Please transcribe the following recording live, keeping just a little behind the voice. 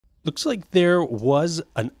Looks like there was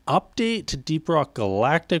an update to Deep Rock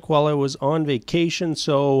Galactic while I was on vacation,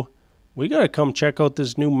 so we gotta come check out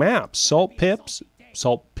this new map. Salt Pips.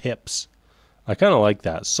 Salt Pips. I kind of like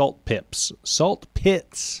that. Salt Pips. Salt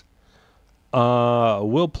Pits.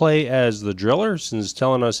 We'll play as the driller, since it's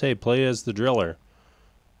telling us, hey, play as the driller.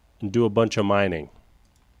 And do a bunch of mining.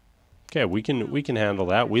 Okay, we can handle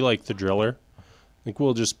that. We like the driller. I think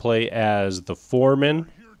we'll just play as the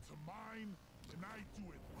foreman.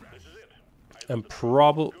 And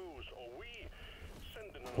probably...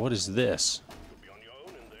 What is this?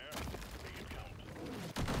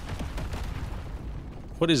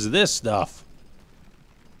 What is this stuff?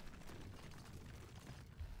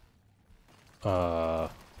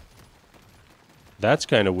 That's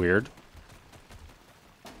kind of weird.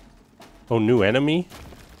 Oh, new enemy?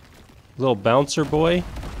 Little bouncer boy?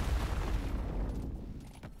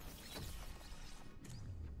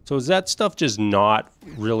 So is that stuff just not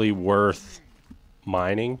really worth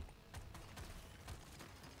mining?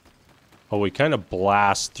 Oh, we kind of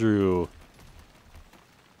blast through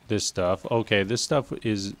this stuff. Okay, this stuff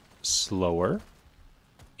is slower.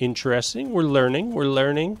 Interesting. We're learning. We're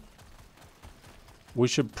learning. We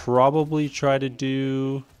should probably try to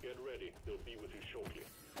do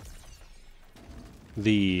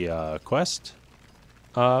the quest.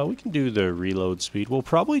 We can do the reload speed. We'll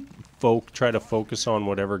probably try to focus on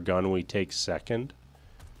whatever gun we take second.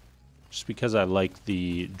 Just because I like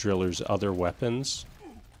the driller's other weapons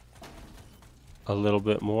a little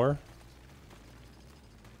bit more.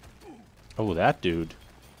 Oh, that dude.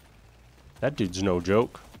 That dude's no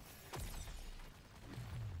joke.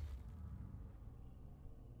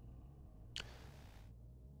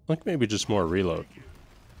 Like maybe just more reload.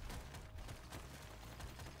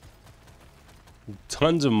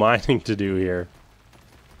 Tons of mining to do here.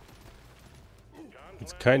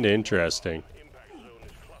 It's kind of interesting.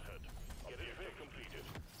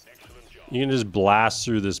 You can just blast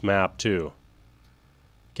through this map too.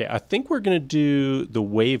 Okay, I think we're gonna do the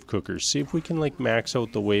wave cooker. See if we can like max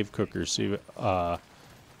out the wave cooker. See how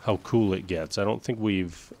cool it gets. I don't think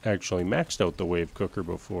we've actually maxed out the wave cooker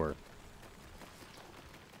before.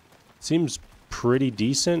 Seems pretty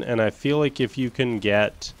decent, and I feel like if you can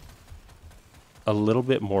get a little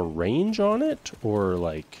bit more range on it, or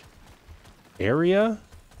like area,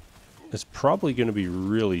 it's probably going to be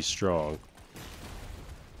really strong.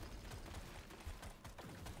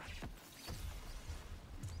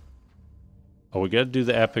 Oh, we got to do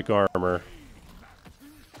the epic armor.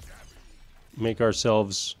 Make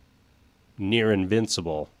ourselves near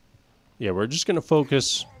invincible. Yeah, we're just going to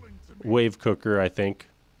focus wave cooker, I think.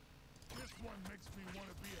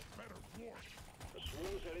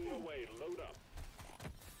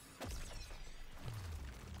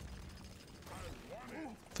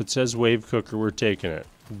 If it says wave cooker, we're taking it.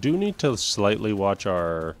 Do need to slightly watch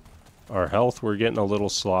our health. We're getting a little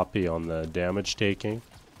sloppy on the damage taking.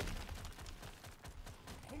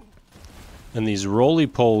 And these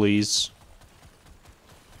roly-polies,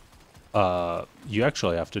 you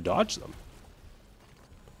actually have to dodge them.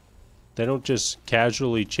 They don't just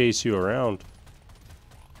casually chase you around.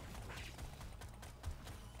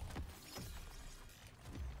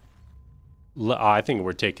 I think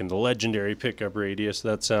we're taking the legendary pickup radius.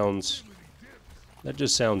 That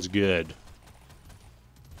just sounds good.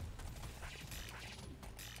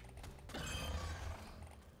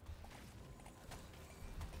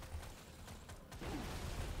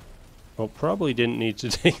 Well, probably didn't need to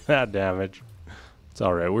take that damage. It's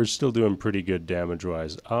alright, we're still doing pretty good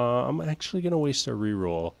damage-wise. I'm actually going to waste a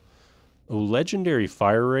reroll. Oh, legendary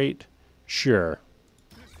fire rate? Sure.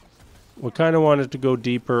 We kind of wanted to go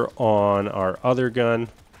deeper on our other gun.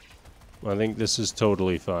 I think this is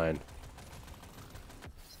totally fine.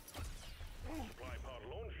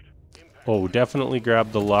 Oh, definitely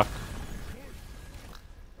grab the luck.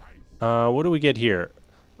 What do we get here?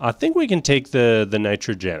 I think we can take the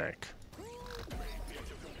nitrogenic.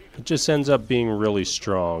 It just ends up being really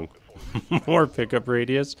strong. More pickup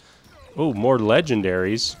radius. Oh, more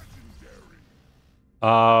legendaries.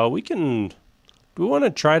 We can... Do we want to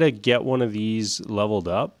try to get one of these leveled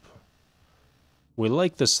up? We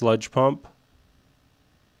like the sludge pump.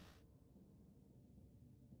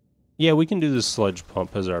 Yeah, we can do the sludge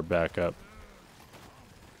pump as our backup.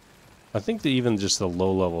 I think that even just the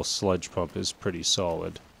low-level sludge pump is pretty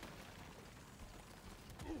solid.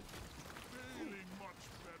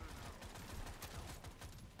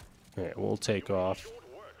 Alright, we'll take off.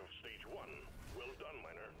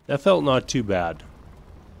 That felt not too bad.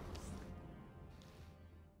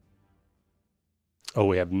 Oh,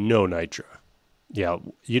 we have no nitra. Yeah,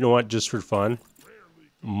 you know what? Just for fun,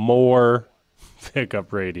 more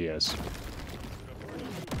Pickup radius.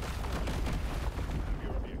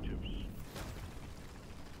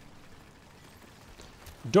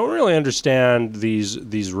 Don't really understand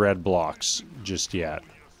these red blocks just yet.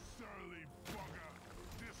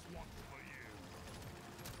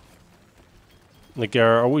 Like,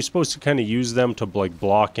 are we supposed to kind of use them to, like,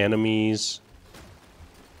 block enemies?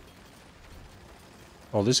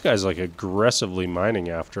 Oh, this guy's, like, aggressively mining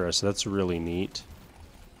after us. That's really neat.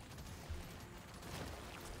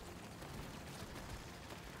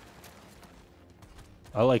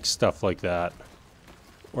 I like stuff like that,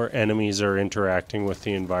 where enemies are interacting with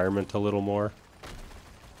the environment a little more.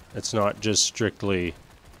 It's not just strictly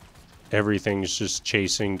everything's just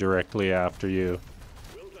chasing directly after you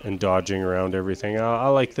and dodging around everything. I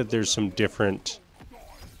like that there's some different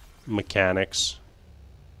mechanics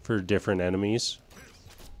for different enemies.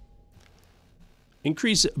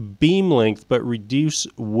 Increase beam length but reduce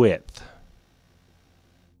width.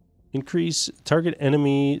 Increase targets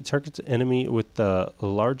enemy with the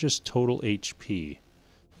largest total HP.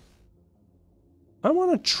 I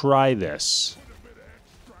want to try this.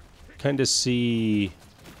 Kind of see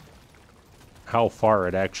how far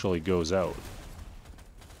it actually goes out.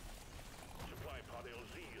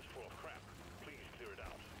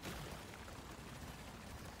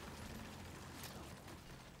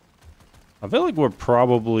 I feel like we're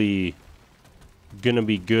probably gonna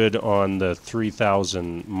be good on the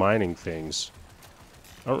 3,000 mining things.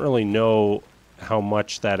 I don't really know how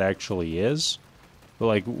much that actually is, but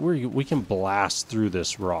like we can blast through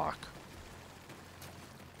this rock.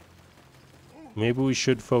 Maybe we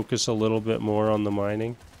should focus a little bit more on the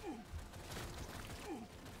mining.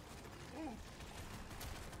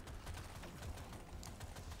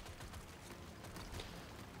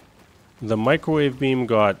 The microwave beam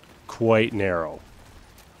got quite narrow.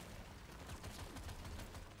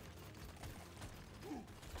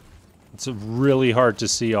 It's really hard to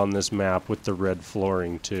see on this map with the red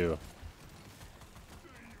flooring too.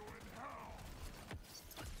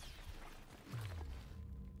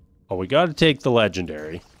 Oh, we got to take the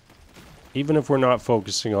legendary, even if we're not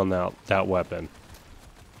focusing on that weapon.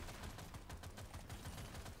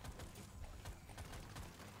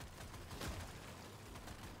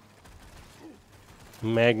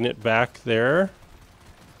 Magnet back there.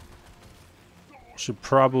 Should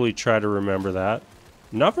probably try to remember that.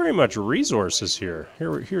 Not very much resources here.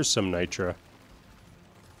 Here's some nitra.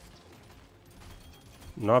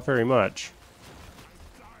 Not very much.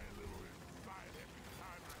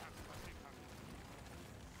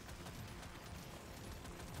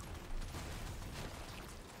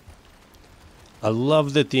 I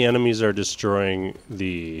love that the enemies are destroying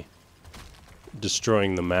the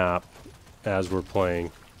map as we're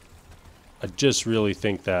playing. I just really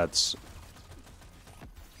think that's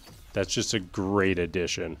just a great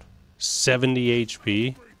addition. 70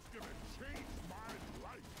 HP.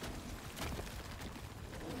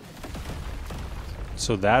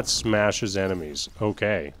 So that smashes enemies.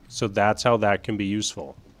 Okay. So that's how that can be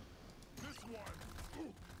useful.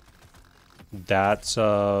 That's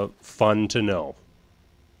fun to know.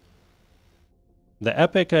 The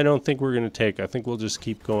epic I don't think we're going to take. I think we'll just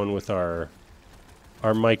keep going with our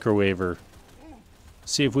microwaver.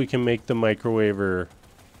 See if we can make the microwaver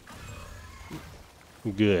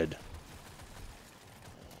good.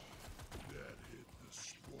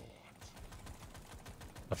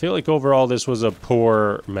 I feel like overall this was a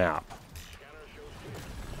poor map.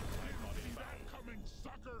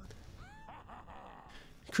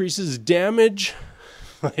 Increases damage.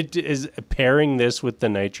 Is pairing this with the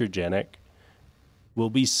nitrogenic will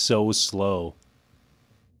be so slow.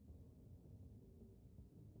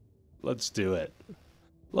 Let's do it.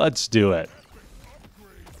 Let's do it.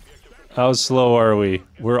 How slow are we?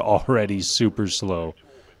 We're already super slow.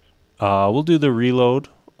 We'll do the reload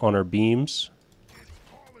on our beams.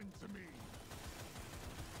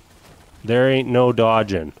 There ain't no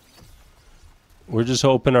dodging. We're just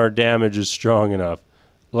hoping our damage is strong enough.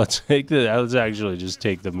 Let's actually just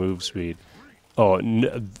take the move speed. Oh,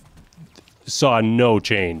 saw no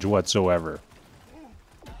change whatsoever.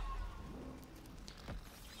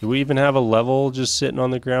 Do we even have a level just sitting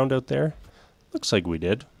on the ground out there? Looks like we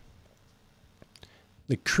did.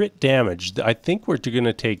 The crit damage, I think we're going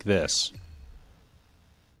to take this.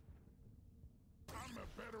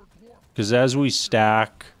 Because as we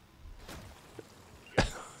stack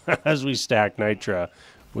nitra,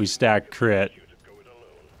 we stack crit.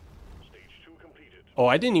 Oh,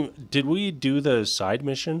 I didn't even... Did we do the side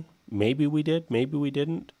mission? Maybe we did. Maybe we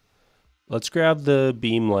didn't. Let's grab the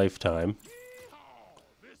beam lifetime.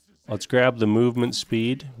 Let's grab the movement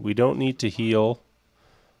speed. We don't need to heal.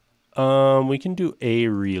 We can do a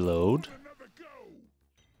reload.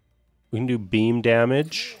 We can do beam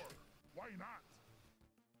damage.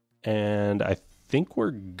 And I think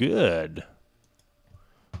we're good.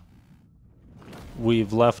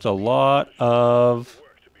 We've left a lot of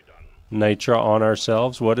nitra on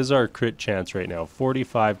ourselves. What is our crit chance right now?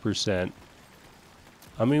 45%.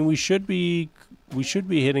 I mean, we should be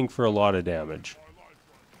hitting for a lot of damage.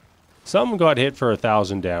 Some got hit for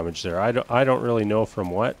 1,000 damage there. I don't really know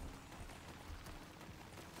from what.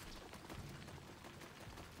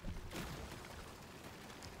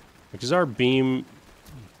 Because our beam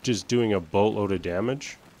just doing a boatload of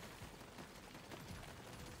damage.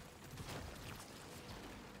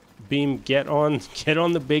 Beam, get on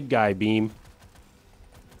the big guy, Beam.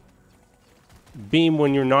 Beam,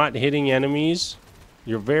 when you're not hitting enemies,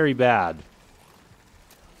 you're very bad.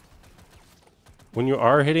 When you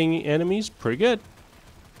are hitting enemies, pretty good.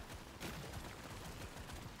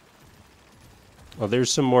 Well,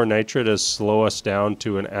 there's some more nitra to slow us down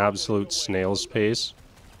to an absolute snail's pace.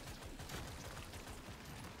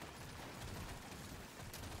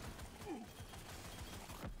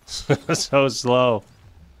 So slow.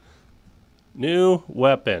 New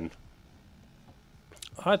weapon.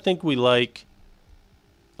 I think we like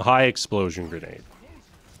a high explosion grenade.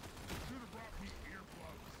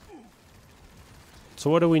 So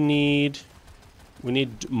what do we need? We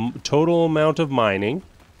need total amount of mining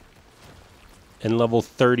and level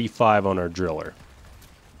 35 on our driller.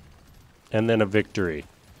 And then a victory.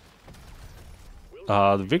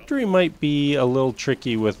 The victory might be a little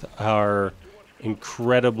tricky with our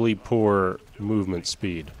incredibly poor movement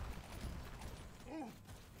speed.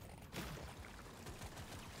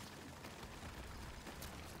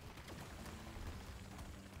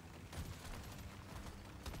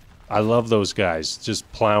 I love those guys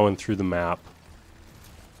just plowing through the map.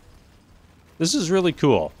 This is really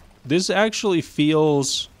cool. This actually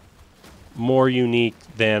feels more unique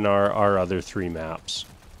than our other 3 maps.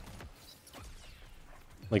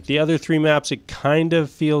 Like the other 3 maps, it kind of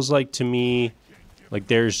feels like to me like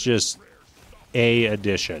there's just a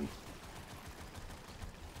addition.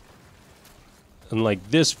 And like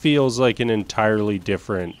this feels like an entirely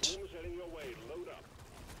different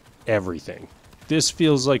everything. This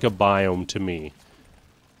feels like a biome to me.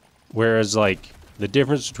 Whereas like the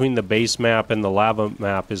difference between the base map and the lava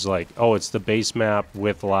map is like, oh, it's the base map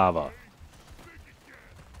with lava.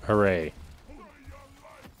 Hooray.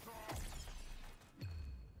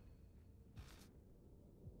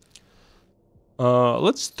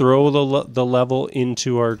 Let's throw the level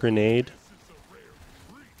into our grenade.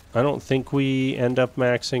 I don't think we end up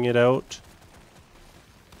maxing it out.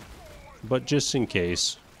 But just in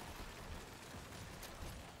case.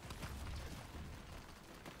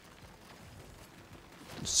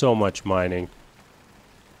 So much mining.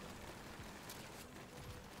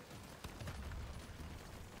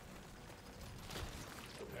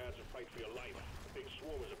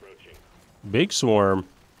 Big swarm.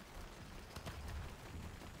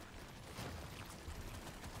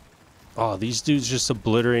 Oh, these dudes just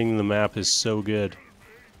obliterating the map is so good.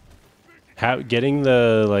 Getting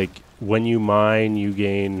the, like, when you mine, you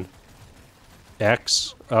gain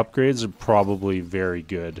X upgrades are probably very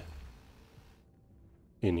good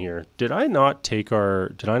in here. Did I not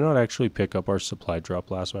actually pick up our supply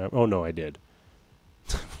drop last map? Oh, no, I did.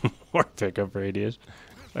 More pickup radius.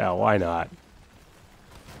 Well, why not?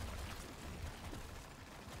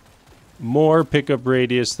 More pickup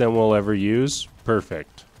radius than we'll ever use.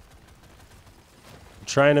 Perfect.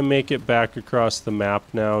 Trying to make it back across the map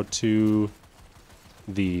now to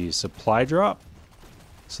the supply drop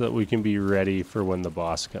so that we can be ready for when the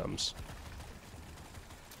boss comes.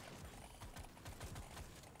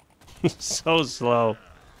 So slow.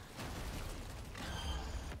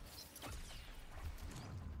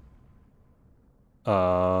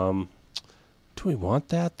 Do we want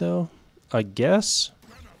that though? I guess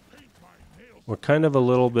we're kind of a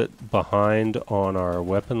little bit behind on our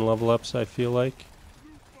weapon level ups, I feel like.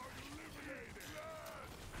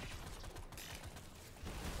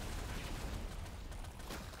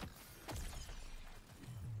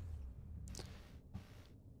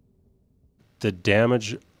 The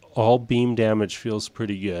damage, all beam damage feels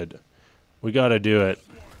pretty good. We gotta do it.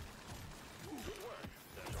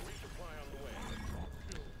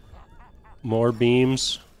 More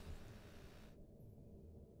beams.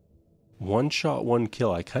 One shot, one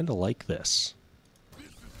kill. I kind of like this.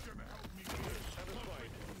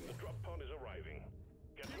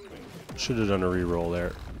 Should have done a reroll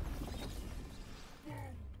there.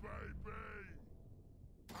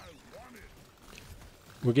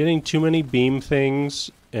 We're getting too many beam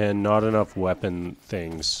things and not enough weapon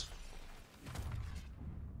things.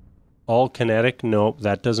 All kinetic? Nope,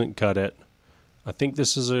 that doesn't cut it. I think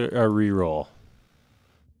this is a reroll.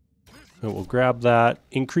 So we'll grab that.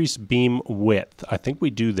 Increase beam width. I think we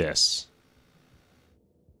do this.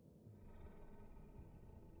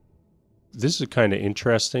 This is kind of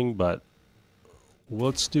interesting, but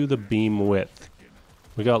let's do the beam width.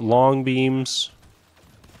 We got long beams.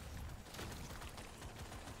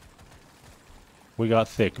 We got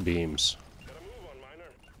thick beams.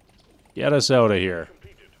 Get us out of here.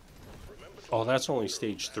 Oh, that's only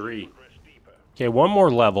stage 3. Okay, one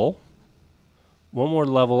more level. One more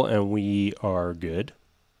level and we are good.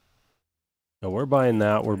 Now we're buying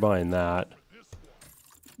that, we're buying that.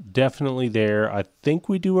 Definitely there. I think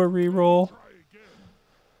we do a reroll.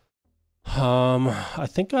 I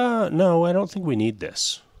think, no, I don't think we need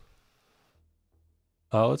this.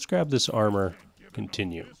 Let's grab this armor.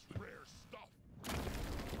 Continue.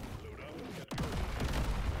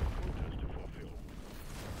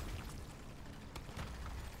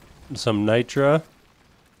 Some nitra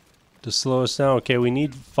to slow us down. Okay, we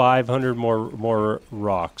need 500 more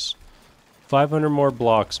rocks. 500 more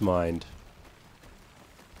blocks mined.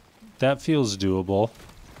 That feels doable.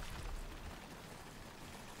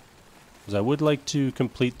 Because I would like to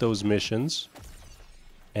complete those missions.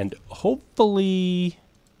 And hopefully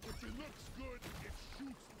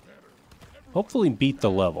beat the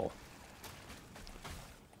level.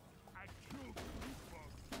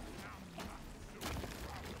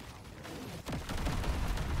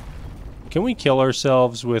 Can we kill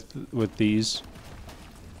ourselves with these?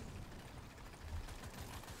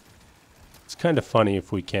 It's kind of funny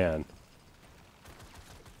if we can.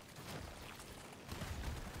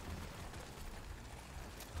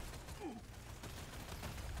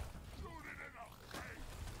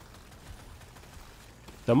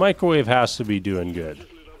 The microwave has to be doing good.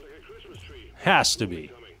 Has to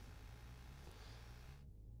be.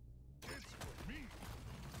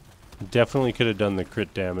 Definitely could have done the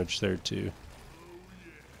crit damage there too.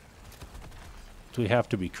 So we have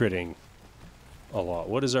to be critting a lot.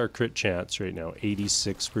 What is our crit chance right now?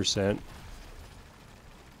 86%.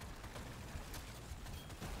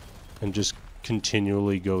 And just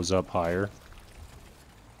continually goes up higher.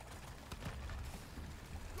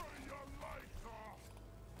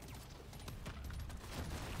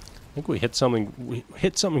 I think we hit something. We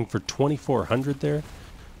hit something for 2,400 there.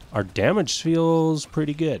 Our damage feels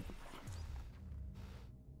pretty good.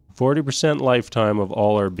 40% lifetime of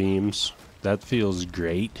all our beams. That feels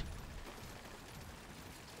great.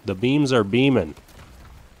 The beams are beaming.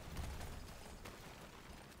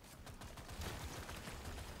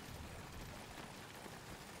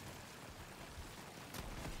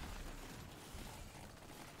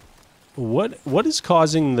 What is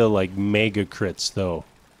causing the like mega crits though?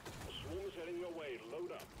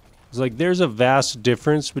 It's like there's a vast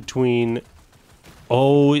difference between.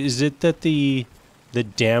 Oh, is it that the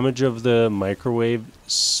damage of the microwave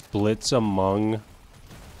splits among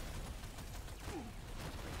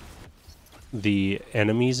the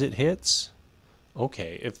enemies it hits?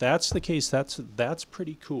 Okay, if that's the case, that's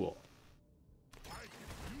pretty cool.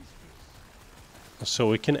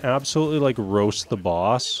 So it can absolutely like roast the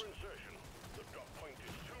boss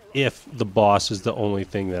if the boss is the only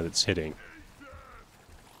thing that it's hitting.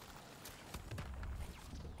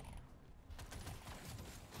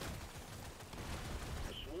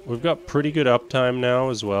 We've got pretty good uptime now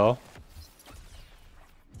as well.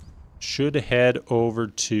 Should head over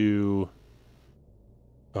to...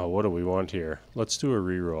 Oh, what do we want here? Let's do a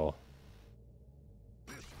reroll.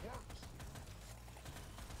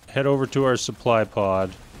 Head over to our supply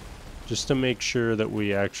pod just to make sure that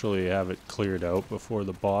we actually have it cleared out before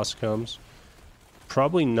the boss comes.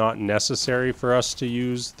 Probably not necessary for us to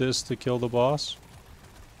use this to kill the boss.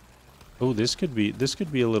 Oh, this could be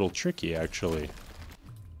a little tricky actually.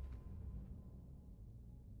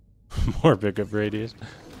 More pickup radius.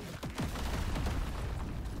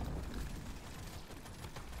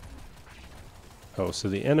 Oh, so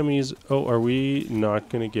the enemies... Oh, are we not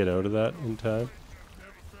going to get out of that in time?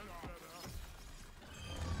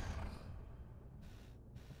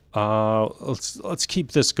 Let's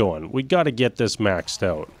keep this going. We got to get this maxed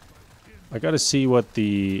out. I got to see what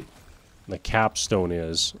the capstone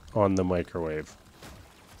is on the microwave.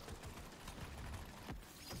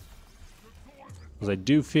 Because I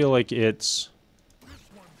do feel like it's...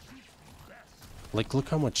 Like, look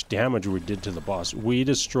how much damage we did to the boss. We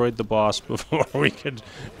destroyed the boss before we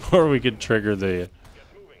could trigger the...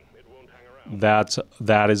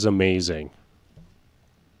 That is amazing.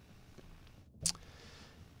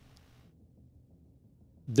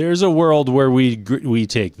 There's a world where we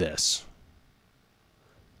take this.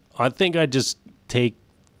 I think I just take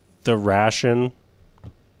the ration.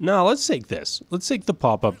 No, let's take this. Let's take the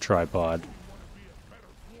pop-up tripod.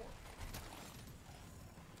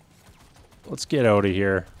 Let's get out of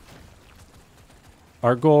here.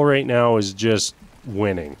 Our goal right now is just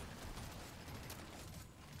winning.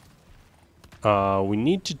 We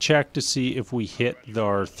need to check to see if we hit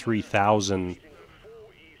our 3,000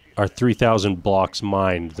 blocks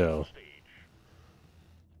mined, though.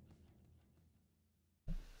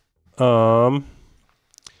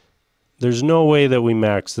 There's no way that we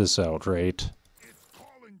max this out, right?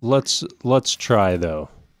 Let's try, though.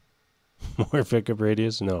 More pickup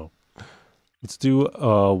radius? No. Let's do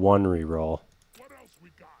one reroll.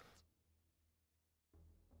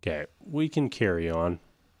 Okay, we can carry on.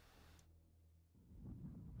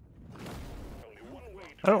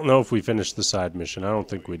 I don't know if we finished the side mission. I don't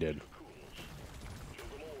think we did.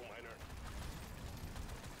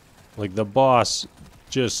 Like, the boss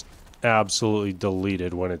just absolutely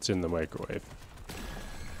deleted when it's in the microwave.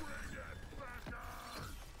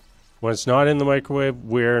 When it's not in the microwave,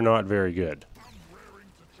 we're not very good.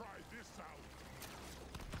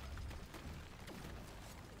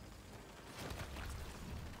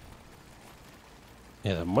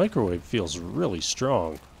 Yeah, the microwave feels really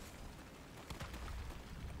strong.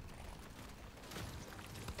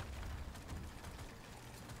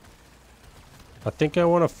 I think I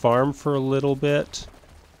want to farm for a little bit.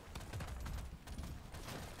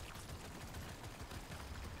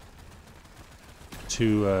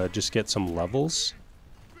 To just get some levels.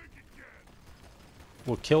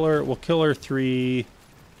 We'll kill her 3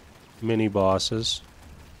 mini bosses.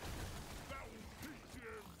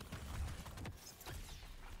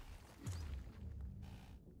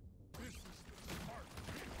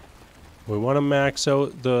 We want to max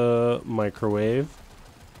out the microwave.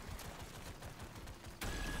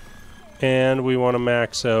 And we want to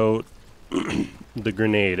max out the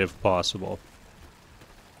grenade if possible.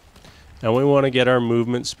 And we want to get our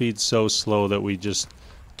movement speed so slow that we just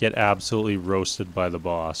get absolutely roasted by the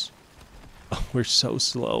boss. We're so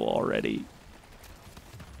slow already.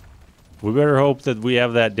 We better hope that we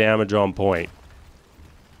have that damage on point.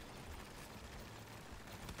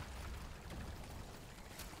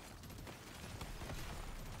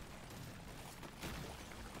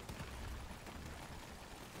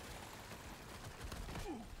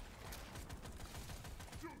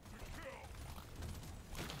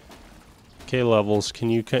 Okay, Levels, can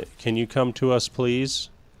you come to us, please?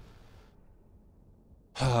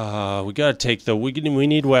 We gotta take the we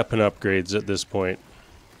need weapon upgrades at this point.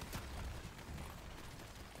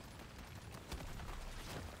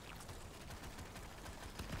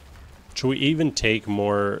 Should we even take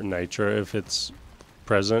more nitra if it's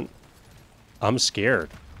present? I'm scared.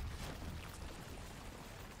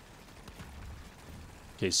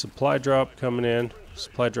 Okay, supply drop coming in.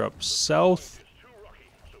 Supply drop south.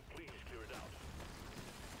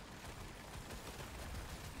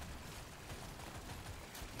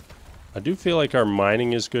 I do feel like our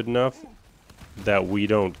mining is good enough that we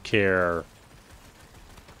don't care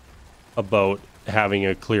about having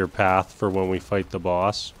a clear path for when we fight the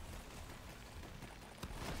boss.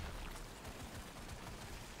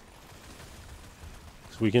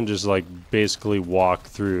 So we can just like basically walk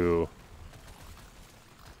through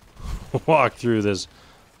this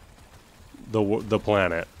the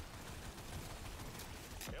planet.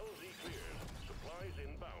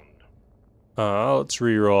 Let's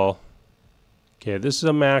reroll. Okay, this is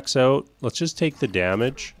a max out. Let's just take the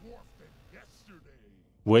damage.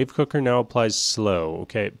 Wave cooker now applies slow.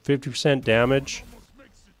 Okay, 50% damage.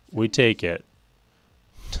 We take it.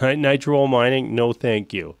 Nitro while mining? No,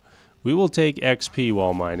 thank you. We will take XP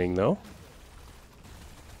while mining, though.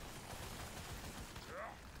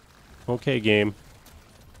 Okay, game.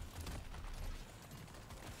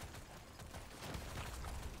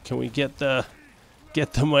 Can we get the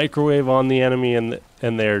microwave on the enemy and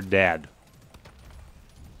they're dead?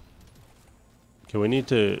 Okay, we need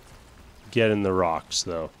to get in the rocks,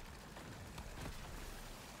 though.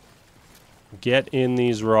 Get in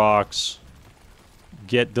these rocks.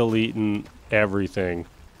 Get deleting everything.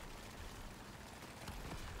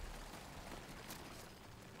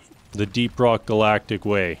 The Deep Rock Galactic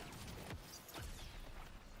way.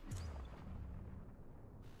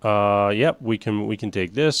 Yep, we can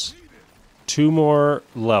take this. 2 more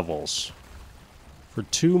levels. For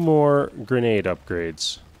 2 more grenade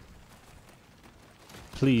upgrades.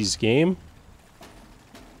 Please, game.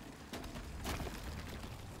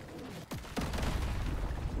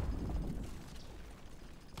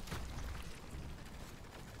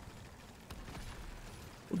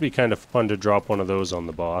 Would be kind of fun to drop one of those on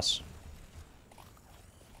the boss.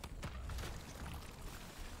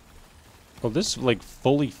 Oh, this like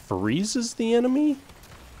fully freezes the enemy?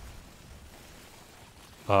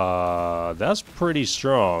 That's pretty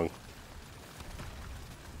strong.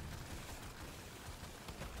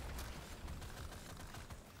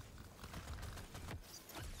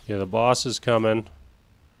 Yeah, the boss is coming.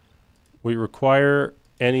 We require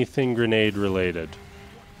anything grenade related.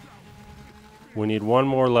 We need one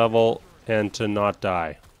more level and to not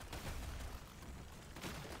die.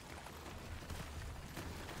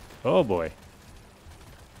 Oh boy.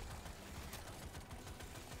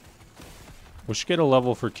 We should get a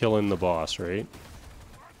level for killing the boss, right?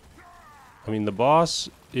 I mean, the boss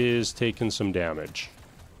is taking some damage.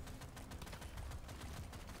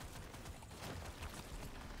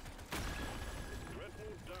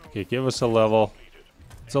 Okay, give us a level.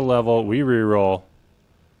 It's a level. We reroll.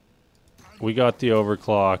 We got the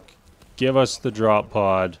overclock. Give us the drop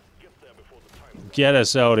pod. Get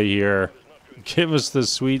us out of here. Give us the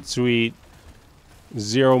sweet, sweet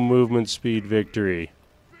 0 movement speed victory.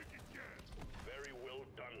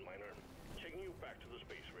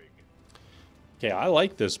 Okay, I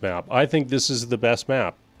like this map. I think this is the best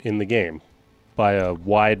map in the game by a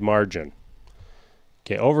wide margin.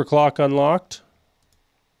 Okay, overclock unlocked.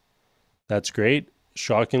 That's great.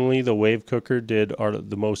 Shockingly, the wave cooker did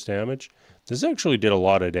the most damage. This actually did a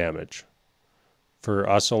lot of damage for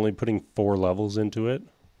us only putting 4 levels into it.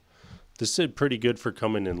 This did pretty good for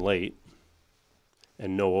coming in late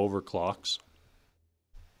and no overclocks.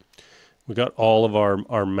 We got all of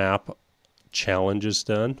our map challenges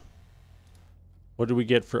done. What did we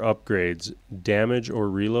get for upgrades? Damage or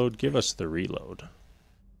reload? Give us the reload.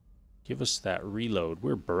 Give us that reload.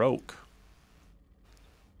 We're broke.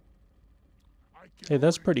 Hey,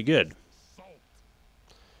 that's pretty good.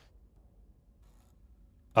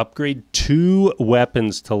 Upgrade 2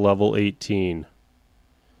 weapons to level 18.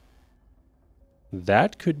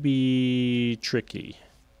 That could be tricky.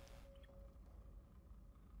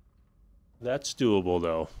 That's doable,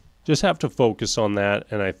 though. Just have to focus on that,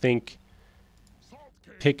 and I think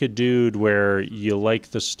pick a dude where you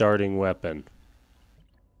like the starting weapon.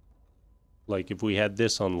 Like if we had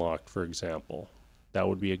this unlocked, for example. That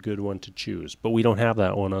would be a good one to choose. But we don't have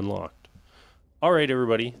that one unlocked. All right,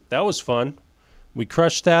 everybody. That was fun. We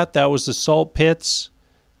crushed that. That was the Salt Pits.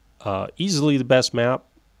 Easily the best map.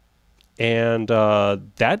 And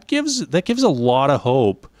that gives a lot of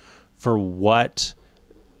hope for what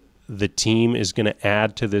the team is going to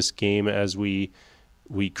add to this game as we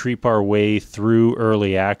creep our way through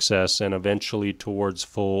early access and eventually towards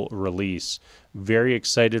full release. Very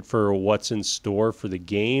excited for what's in store for the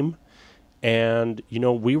game. And, you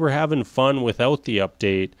know, we were having fun without the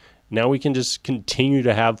update. Now we can just continue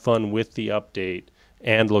to have fun with the update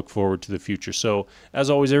and look forward to the future. So, as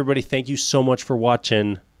always, everybody, thank you so much for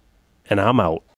watching, and I'm out.